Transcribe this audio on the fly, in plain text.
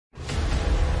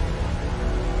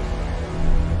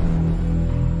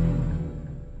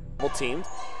teamed.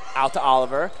 Out to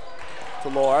Oliver. To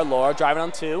Laura. Laura driving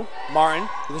on 2. Martin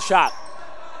with a shot.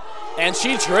 And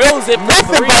she drills it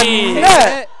for 3.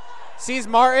 Yeah. Sees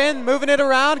Martin moving it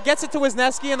around, gets it to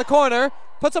Wisniewski in the corner,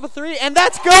 puts up a 3, and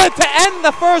that's good to end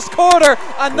the first quarter.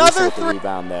 Another 3.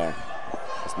 Rebound there.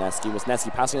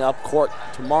 Wisniewski passing it up court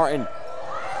to Martin.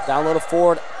 Down low to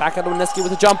Ford. Back out to Wisniewski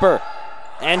with a jumper.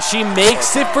 And she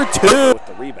makes it for 2. With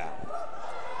the rebound.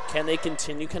 Can they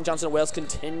continue? Can Johnson and Wales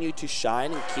continue to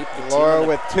shine and keep the Laura team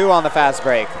with 2 on the fast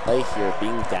break. Play here,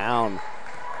 being down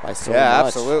by so much. Yeah,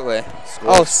 absolutely.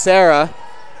 Oh, Sarah.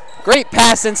 Great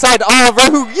pass inside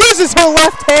Oliver, who uses her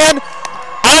left hand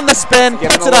on the spin.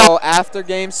 Giving a little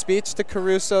after-game speech to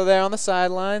Caruso there on the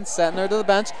sideline, setting her to the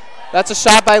bench. That's a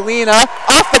shot by Lena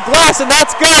off the glass, and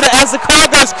that's good as the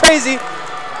crowd goes crazy.